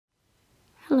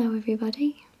Hello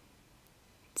everybody,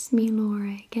 it's me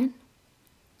Laura again.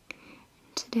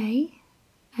 Today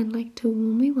I'd like to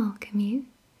warmly welcome you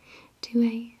to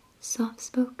a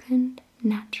soft-spoken,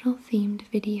 natural themed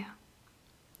video.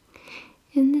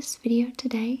 In this video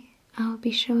today I'll be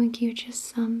showing you just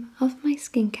some of my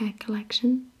skincare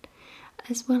collection,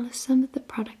 as well as some of the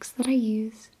products that I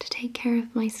use to take care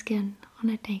of my skin on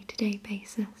a day-to-day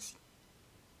basis.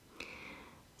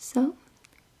 So,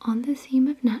 on the theme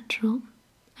of natural,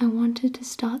 I wanted to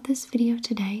start this video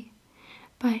today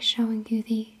by showing you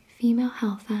the female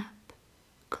health app,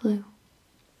 Klue.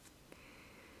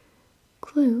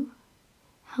 Klue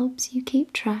helps you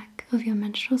keep track of your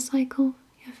menstrual cycle,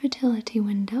 your fertility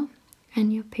window,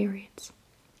 and your periods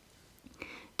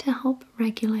to help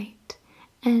regulate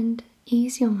and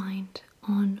ease your mind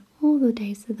on all the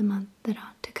days of the month that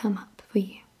are to come up for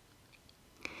you.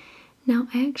 Now,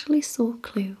 I actually saw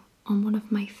Klue on one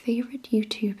of my favourite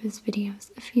YouTubers' videos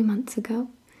a few months ago,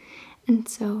 and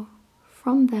so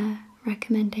from their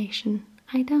recommendation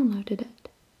I downloaded it.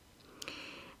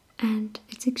 And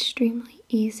it's extremely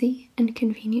easy and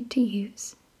convenient to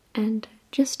use, and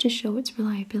just to show its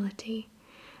reliability,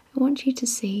 I want you to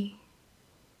see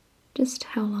just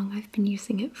how long I've been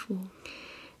using it for.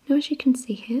 Now, as you can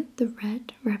see here, the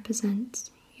red represents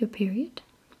your period,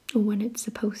 or when it's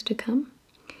supposed to come,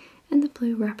 and the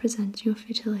blue represents your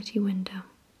fertility window.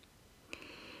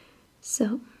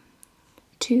 So,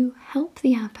 to help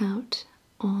the app out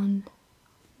on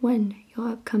when your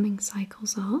upcoming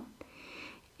cycles are,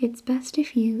 it's best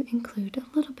if you include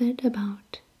a little bit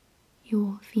about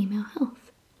your female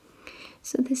health.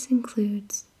 So this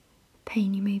includes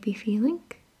pain you may be feeling,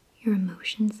 your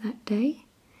emotions that day,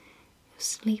 your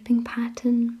sleeping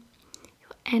pattern,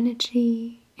 your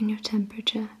energy, and your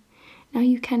temperature. Now,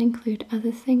 you can include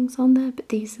other things on there, but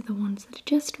these are the ones that are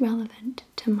just relevant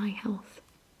to my health.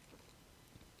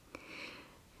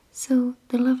 So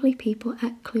the lovely people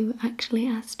at Klue actually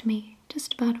asked me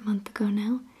just about a month ago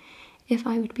now if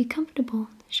I would be comfortable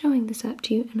showing this app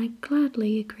to you, and I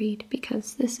gladly agreed,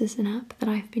 because this is an app that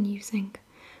I've been using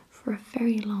for a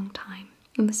very long time,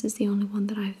 and this is the only one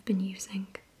that I've been using.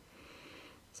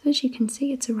 So as you can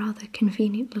see, it's a rather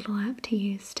convenient little app to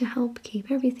use to help keep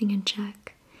everything in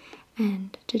check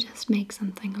and to just make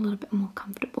something a little bit more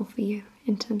comfortable for you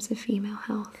in terms of female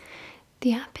health.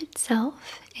 The app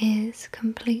itself is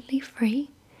completely free,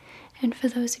 and for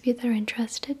those of you that are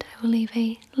interested, I will leave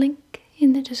a link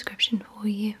in the description for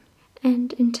you.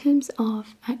 And in terms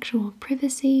of actual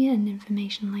privacy and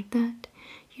information like that,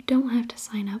 you don't have to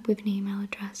sign up with an email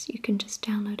address. You can just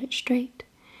download it straight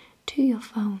to your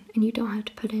phone, and you don't have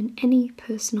to put in any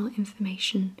personal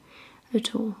information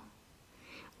at all,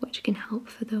 which can help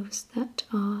for those that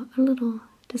are a little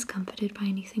discomforted by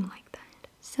anything like that.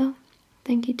 So,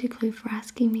 thank you to Klue for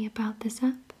asking me about this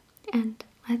app, and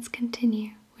let's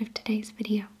continue with today's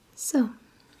video. So,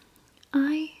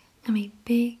 I am a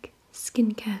big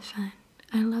skincare fan.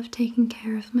 I love taking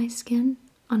care of my skin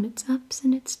on its ups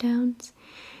and its downs,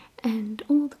 and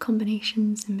all the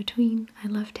combinations in between. I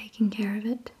love taking care of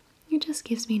it. It just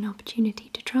gives me an opportunity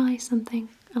to try something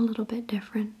a little bit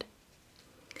different.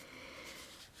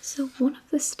 So one of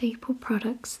the staple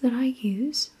products that I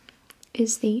use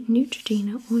is the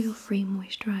Neutrogena Oil-Free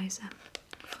Moisturiser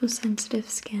for sensitive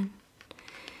skin.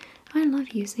 I love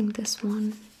using this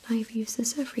one. I've used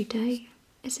this every day.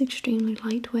 It's extremely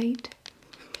lightweight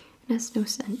and has no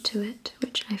scent to it,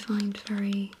 which I find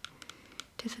very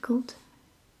difficult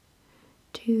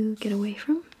to get away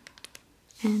from.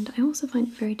 And I also find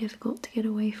it very difficult to get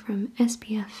away from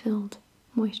SPF-filled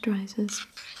moisturisers.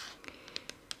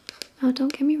 Now,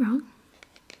 don't get me wrong,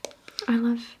 I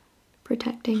love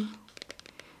protecting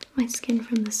my skin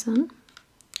from the sun,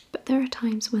 but there are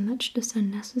times when that's just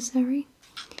unnecessary,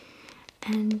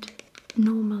 and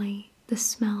normally the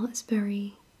smell is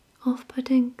very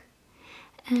off-putting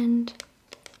and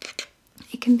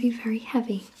it can be very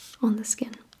heavy on the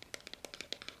skin.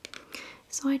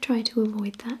 So I try to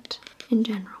avoid that in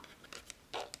general.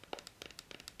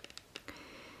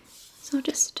 So I'll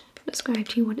just describe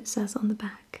to you what it says on the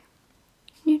back.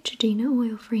 Neutrogena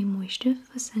Oil-Free Moisture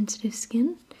for sensitive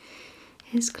skin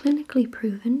is clinically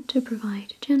proven to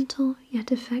provide gentle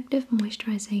yet effective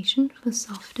moisturization for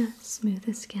softer,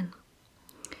 smoother skin.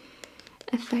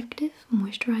 Effective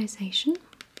moisturization,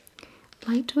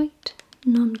 lightweight,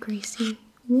 non-greasy,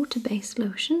 water-based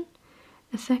lotion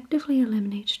effectively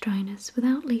eliminates dryness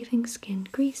without leaving skin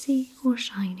greasy or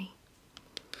shiny.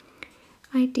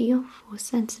 Ideal for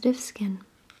sensitive skin.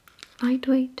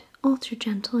 Lightweight,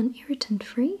 ultra-gentle and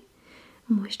irritant-free,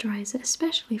 moisturizer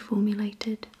especially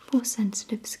formulated for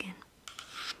sensitive skin.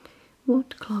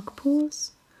 Won't clog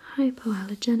pores,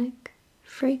 hypoallergenic,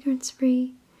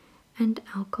 fragrance-free, and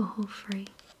alcohol-free.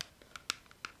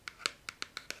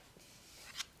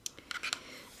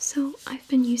 So I've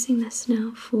been using this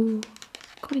now for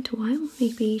quite a while,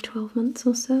 maybe 12 months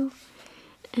or so,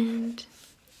 and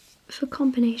for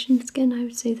combination skin I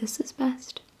would say this is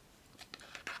best.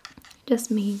 It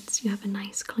just means you have a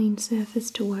nice clean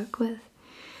surface to work with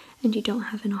and you don't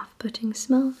have an off-putting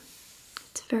smell.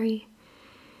 It's very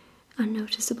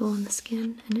unnoticeable on the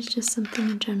skin, and it's just something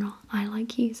in general I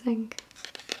like using.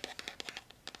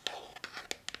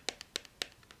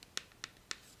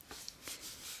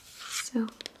 So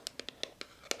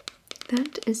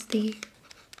that is the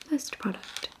first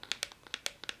product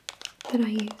that I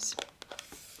use.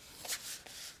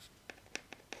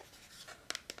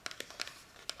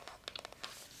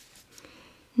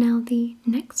 Now the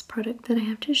next product that I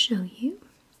have to show you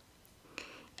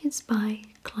is by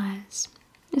Klairs.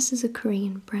 This is a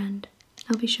Korean brand.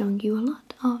 I'll be showing you a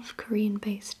lot of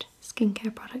Korean-based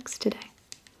skincare products today.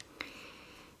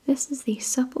 This is the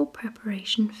Supple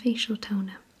Preparation Facial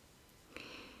Toner.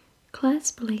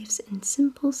 Klairs believes in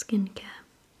simple skincare.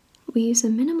 We use a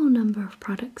minimal number of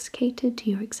products catered to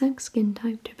your exact skin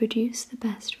type to produce the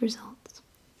best results.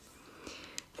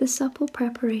 The Supple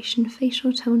Preparation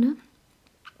Facial Toner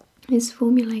is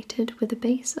formulated with a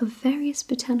base of various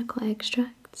botanical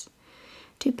extracts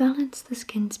to balance the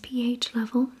skin's pH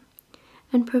level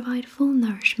and provide full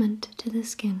nourishment to the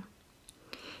skin.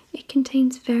 It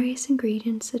contains various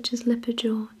ingredients such as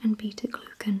lipogel and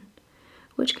beta-glucan,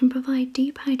 which can provide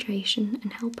deep hydration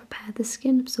and help prepare the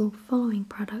skin absorb following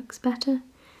products better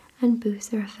and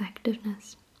boost their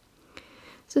effectiveness.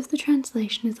 So if the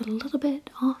translation is a little bit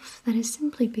off, that is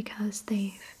simply because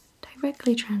they've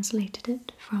directly translated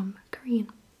it from Korean.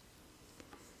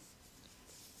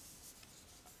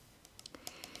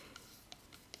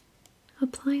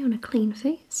 Apply on a clean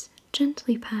face,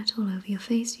 gently pat all over your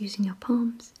face using your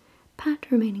palms, pat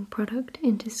remaining product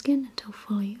into skin until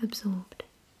fully absorbed.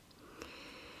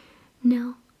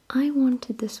 Now, I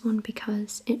wanted this one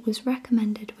because it was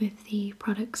recommended with the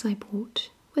products I bought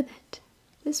with it.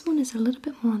 This one is a little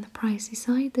bit more on the pricey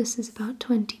side. This is about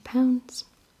 £20.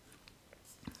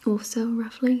 Also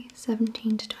roughly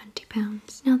 17 to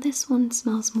 £20. Now this one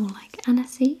smells more like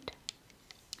aniseed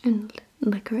and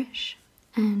licorice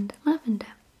and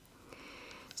lavender.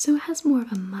 So it has more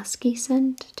of a musky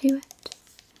scent to it.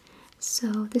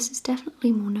 So this is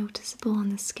definitely more noticeable on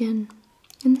the skin.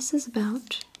 And this is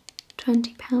about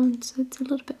 £20, so it's a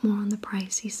little bit more on the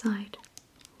pricey side.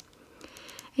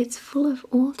 It's full of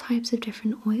all types of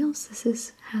different oils.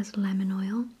 This has lemon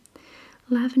oil,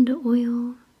 lavender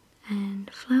oil,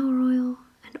 and flower oil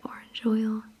and orange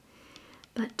oil,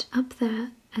 but up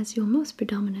there as your most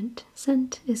predominant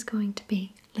scent is going to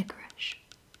be licorice.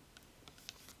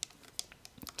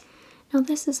 Now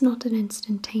this is not an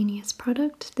instantaneous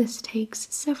product. This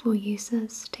takes several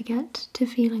uses to get to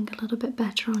feeling a little bit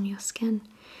better on your skin,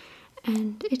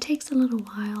 and it takes a little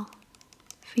while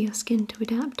for your skin to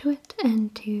adapt to it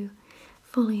and to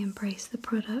fully embrace the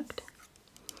product.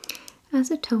 As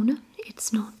a toner,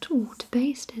 it's not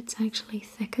water-based, it's actually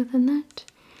thicker than that,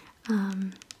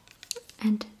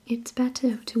 and it's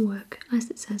better to work, as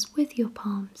it says, with your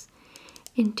palms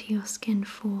into your skin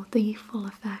for the full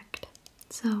effect.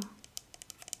 So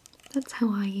that's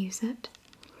how I use it.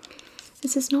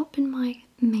 This has not been my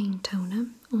main toner,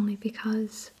 only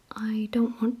because I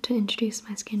don't want to introduce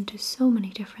my skin to so many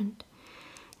different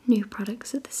new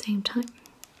products at the same time.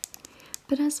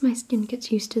 But as my skin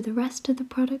gets used to the rest of the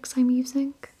products I'm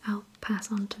using, I'll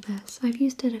pass on to this. I've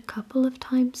used it a couple of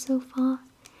times so far,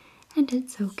 and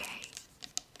it's okay.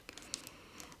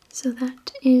 So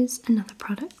that is another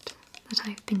product that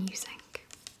I've been using.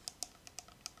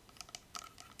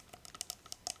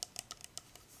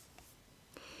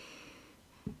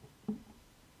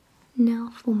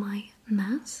 Now for my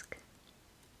mask.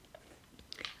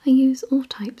 I use all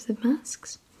types of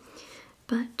masks,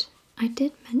 but I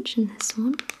did mention this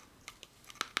one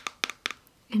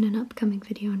in an upcoming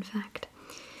video, in fact.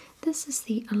 This is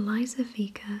the Eliza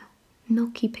Vika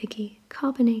Milky Piggy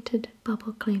Carbonated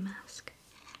Bubble Clay Mask.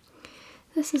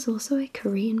 This is also a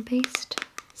Korean-based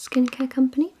skincare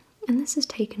company, and this has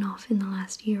taken off in the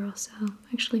last year or so,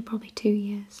 actually probably 2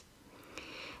 years.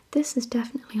 This is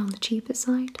definitely on the cheaper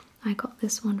side. I got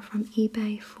this one from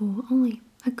eBay for only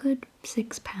a good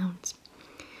 £6,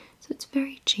 so it's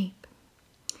very cheap.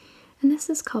 And this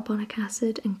is carbonic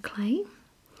acid and clay.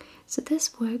 So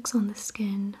this works on the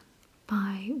skin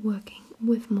by working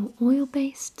with more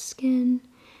oil-based skin,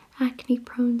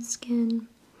 acne-prone skin.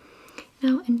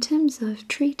 Now, in terms of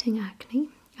treating acne,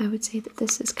 I would say that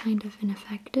this is kind of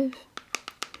ineffective.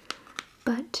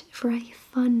 But for a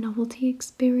fun novelty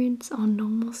experience on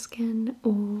normal skin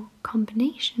or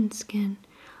combination skin,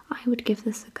 I would give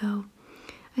this a go.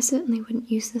 I certainly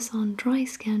wouldn't use this on dry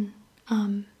skin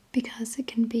because it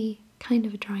can be kind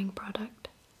of a drying product.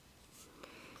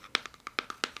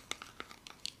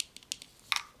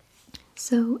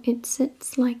 So it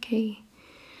sits like a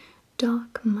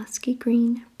dark musky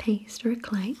green paste or a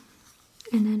clay,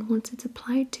 and then once it's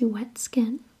applied to wet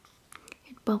skin,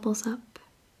 it bubbles up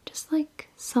just like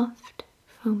soft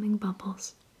foaming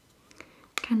bubbles,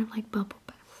 kind of like bubble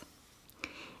bath.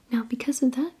 Now because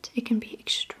of that, it can be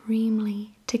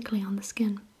extremely tickly on the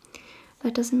skin.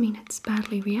 That doesn't mean it's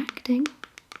badly reacting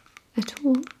at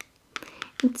all.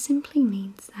 It simply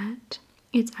means that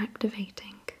it's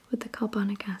activating with the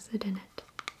carbonic acid in it.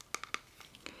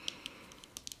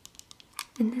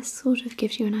 And this sort of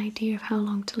gives you an idea of how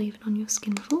long to leave it on your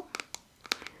skin for.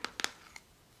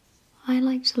 I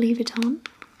like to leave it on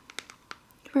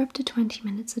for up to 20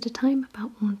 minutes at a time,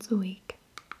 about once a week.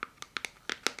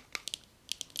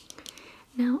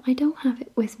 Now, I don't have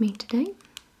it with me today,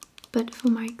 but for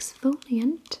my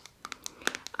exfoliant,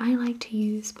 I like to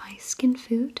use by Skin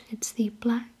Food. It's the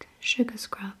Black Sugar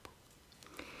Scrub.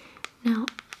 Now,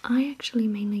 I actually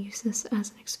mainly use this as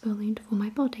an exfoliant for my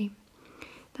body.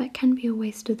 That can be a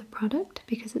waste of the product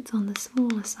because it's on the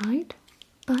smaller side,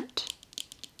 but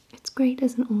it's great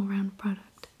as an all-round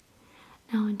product.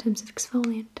 Now, in terms of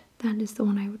exfoliant, that is the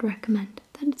one I would recommend.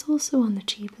 Then it's also on the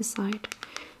cheaper side.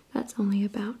 That's only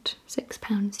about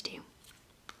 £6 due.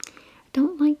 I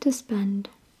don't like to spend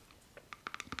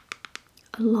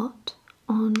a lot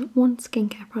on one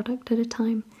skincare product at a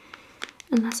time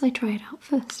unless I try it out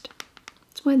first.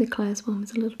 That's why the Klairs one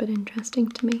was a little bit interesting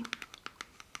to me.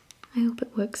 I hope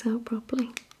it works out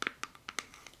properly.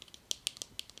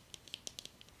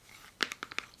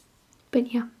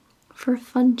 But yeah, for a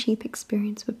fun, cheap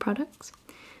experience with products,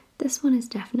 this one is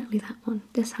definitely that one.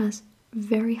 This has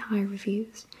very high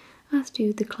reviews, as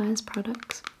do the Klairs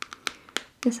products.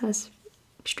 This has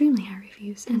extremely high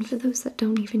reviews, and for those that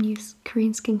don't even use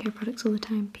Korean skincare products all the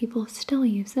time, people still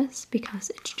use this because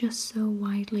it's just so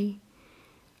widely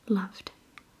loved.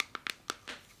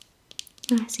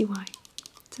 And I see why.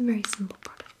 It's a very simple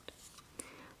product.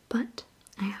 But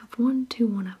I have one to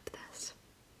one-up this.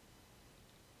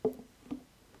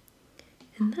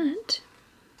 And that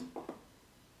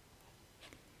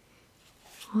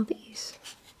are these.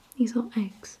 These are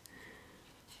eggs.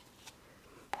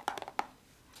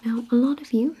 Now, a lot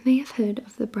of you may have heard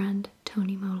of the brand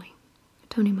Tony Moly.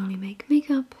 Tony Moly make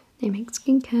makeup, they make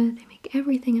skincare, they make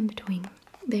everything in between.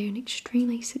 They're an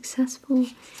extremely successful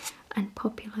and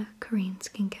popular Korean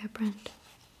skincare brand.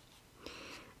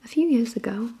 A few years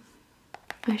ago,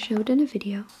 I showed in a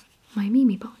video my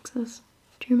Mimi boxes.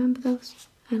 Do you remember those?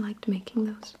 I liked making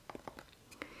those.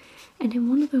 And in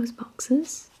one of those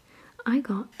boxes, I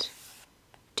got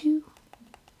 2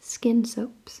 skin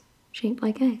soaps shaped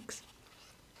like eggs.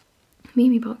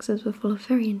 Mimi boxes were full of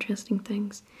very interesting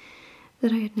things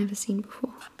that I had never seen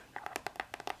before.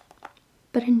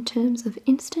 But in terms of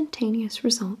instantaneous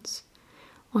results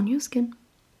on your skin,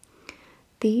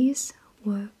 these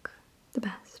work the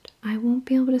best. I won't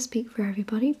be able to speak for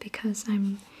everybody because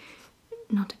I'm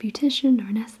not a beautician or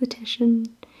an esthetician,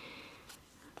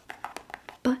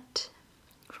 but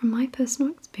from my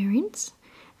personal experience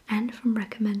and from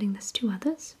recommending this to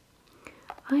others,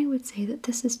 I would say that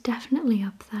this is definitely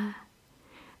up there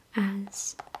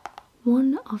as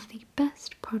one of the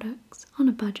best products on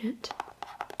a budget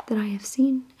that I have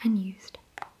seen and used.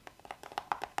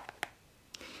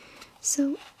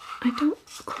 So I don't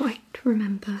quite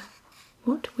remember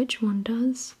which one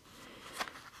does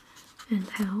and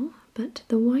how, but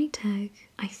the white egg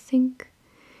I think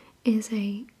is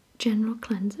a general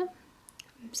cleanser,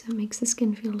 so it makes the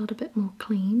skin feel a little bit more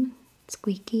clean,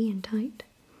 squeaky and tight.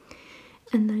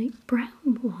 And the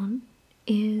brown one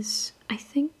is, I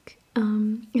think,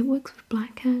 it works with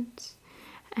blackheads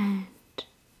and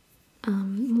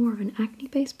more of an acne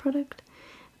based product,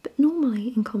 but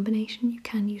normally in combination you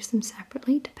can use them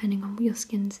separately depending on your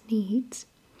skin's needs.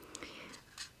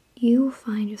 You'll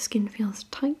find your skin feels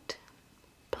tight,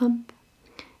 plump,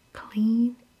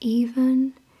 clean,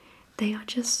 even. They are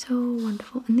just so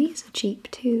wonderful, and these are cheap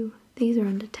too. These are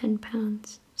under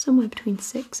 £10, somewhere between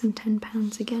 £6 and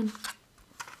 £10 again.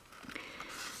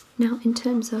 Now, in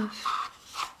terms of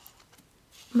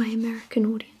my American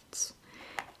audience,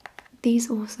 these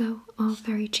also are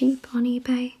very cheap on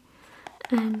eBay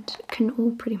and can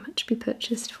all pretty much be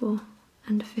purchased for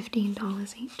under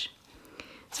 $15 each.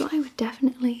 So I would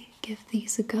definitely give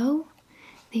these a go.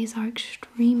 These are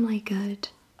extremely good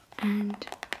and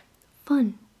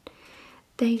fun.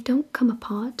 They don't come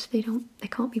apart, they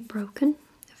can't be broken.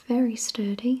 They're very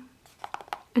sturdy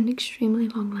and extremely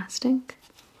long lasting.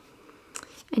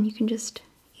 And you can just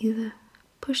either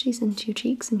push these into your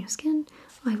cheeks and your skin.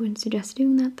 I wouldn't suggest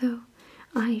doing that though.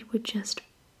 I would just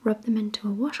rub them into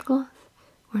a washcloth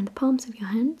or in the palms of your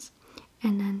hands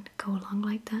and then go along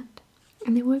like that.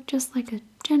 And they work just like a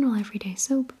general everyday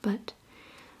soap, but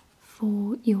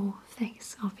for your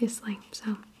face, obviously.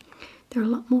 So they're a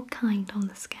lot more kind on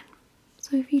the skin.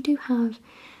 So if you do have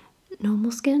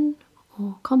normal skin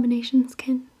or combination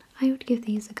skin, I would give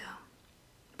these a go.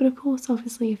 But of course,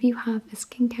 obviously, if you have a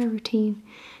skincare routine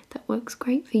that works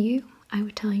great for you, I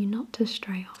would tell you not to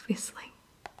stray, obviously.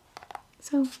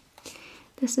 So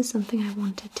this is something I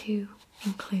wanted to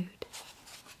include.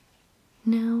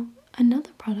 Now,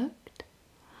 another product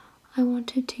I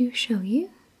wanted to show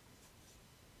you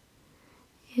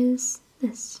is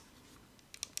this.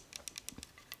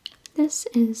 This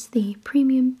is the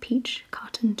Premium Peach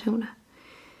Cotton Toner.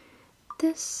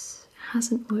 This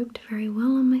hasn't worked very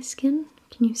well on my skin.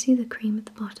 Can you see the cream at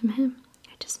the bottom here?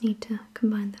 I just need to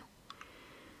combine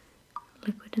the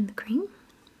liquid and the cream.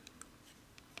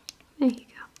 There you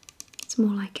go. It's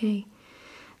more like a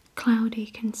cloudy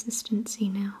consistency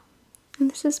now.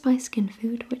 And this is by Skin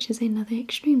Food, which is another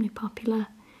extremely popular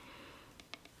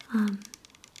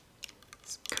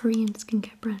Korean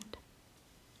skincare brand.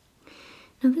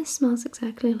 Now this smells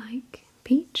exactly like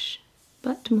peach,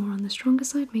 but more on the stronger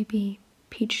side, maybe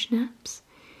peach schnapps.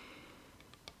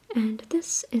 And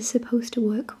this is supposed to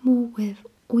work more with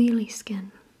oily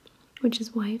skin, which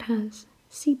is why it has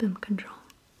sebum control.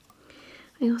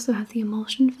 I also have the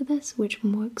emulsion for this, which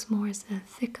works more as a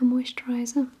thicker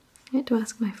moisturiser. I had to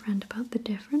ask my friend about the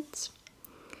difference.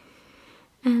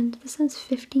 And this has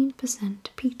 15%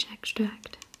 peach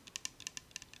extract.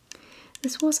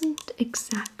 This wasn't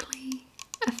exactly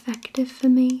effective for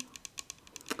me.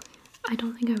 I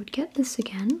don't think I would get this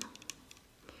again,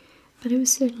 but it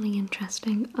was certainly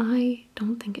interesting. I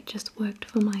don't think it just worked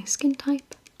for my skin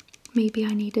type. Maybe I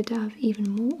needed to have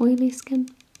even more oily skin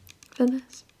for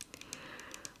this.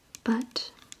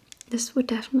 But this would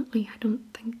definitely, I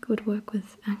don't think, would work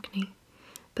with acne,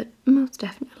 but most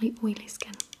definitely oily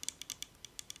skin.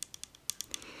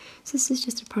 So this is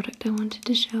just a product I wanted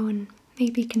to show and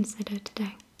maybe consider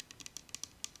today.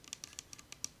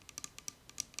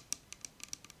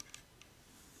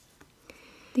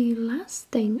 The last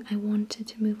thing I wanted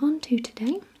to move on to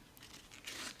today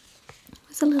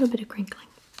was a little bit of crinkling.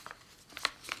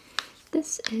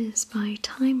 This is by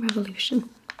Time Revolution.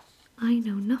 I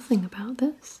know nothing about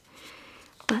this,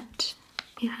 but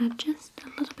it had just a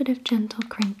little bit of gentle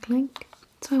crinkling,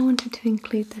 so I wanted to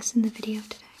include this in the video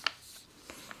today.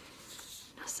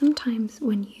 Now sometimes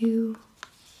when you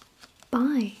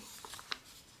buy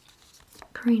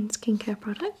Korean skincare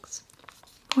products,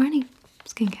 or any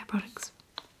skincare products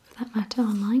for that matter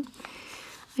online,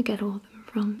 I get all of them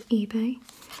from eBay.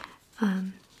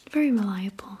 Very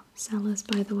reliable sellers,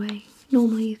 by the way.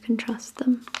 Normally you can trust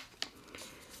them.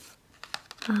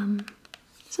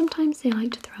 Sometimes they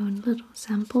like to throw in little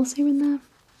samples here and there.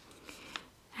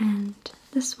 And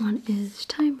this one is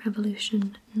Time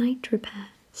Revolution Night Repair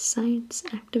Science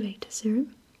Activator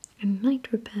Serum and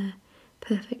Night Repair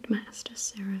Perfect Master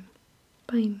Serum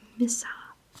by Miss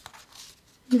Ha.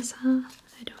 Miss Ha?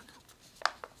 I don't know.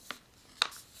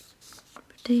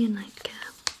 For day and night care.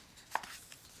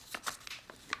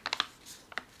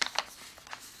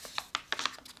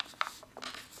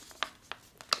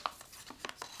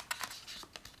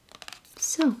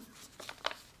 So,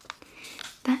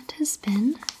 that has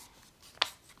been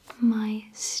my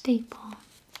staple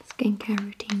skincare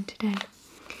routine today.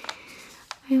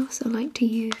 I also like to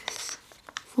use,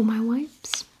 for my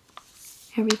wipes,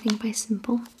 everything by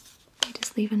Simple. I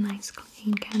just leave a nice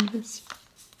clean canvas.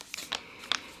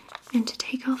 And to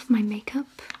take off my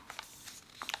makeup,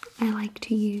 I like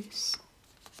to use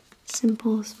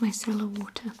Simple's Micellar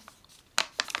Water.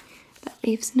 That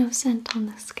leaves no scent on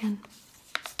the skin.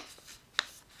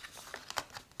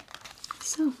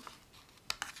 So,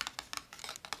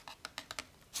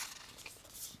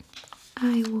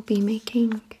 I will be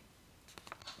making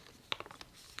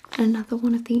another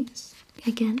one of these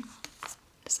again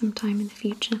sometime in the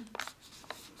future.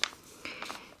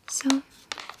 So,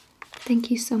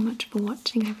 thank you so much for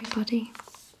watching, everybody.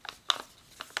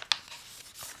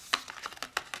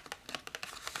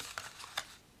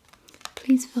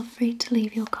 Please feel free to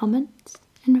leave your comments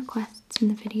and requests in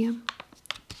the video.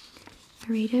 I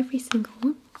read every single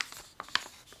one.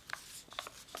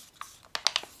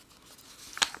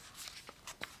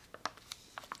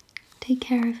 Take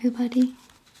care, everybody.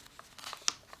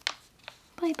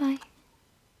 Bye bye.